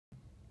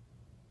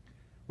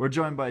We're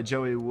joined by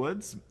Joey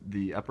Woods,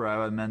 the Upper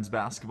Iowa men's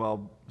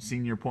basketball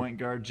senior point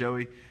guard.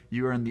 Joey,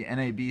 you are in the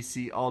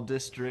NABC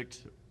All-District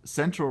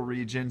Central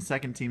Region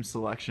second team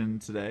selection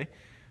today.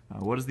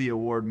 What does the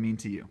award mean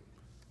to you?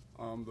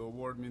 The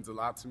award means a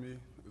lot to me.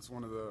 It's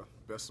one of the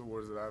best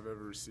awards that I've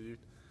ever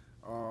received.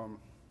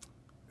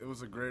 It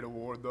was a great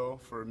award, though,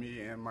 for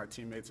me and my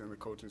teammates and the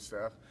coaching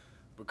staff,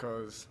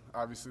 because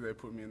obviously they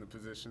put me in the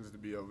positions to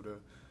be able to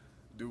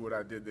do what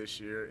I did this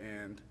year,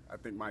 and I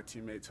think my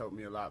teammates helped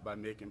me a lot by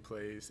making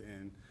plays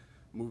and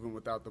moving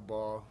without the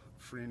ball,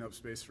 freeing up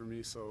space for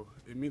me. So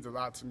it means a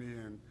lot to me,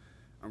 and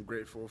I'm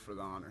grateful for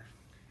the honor.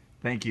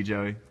 Thank you,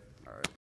 Joey. All right.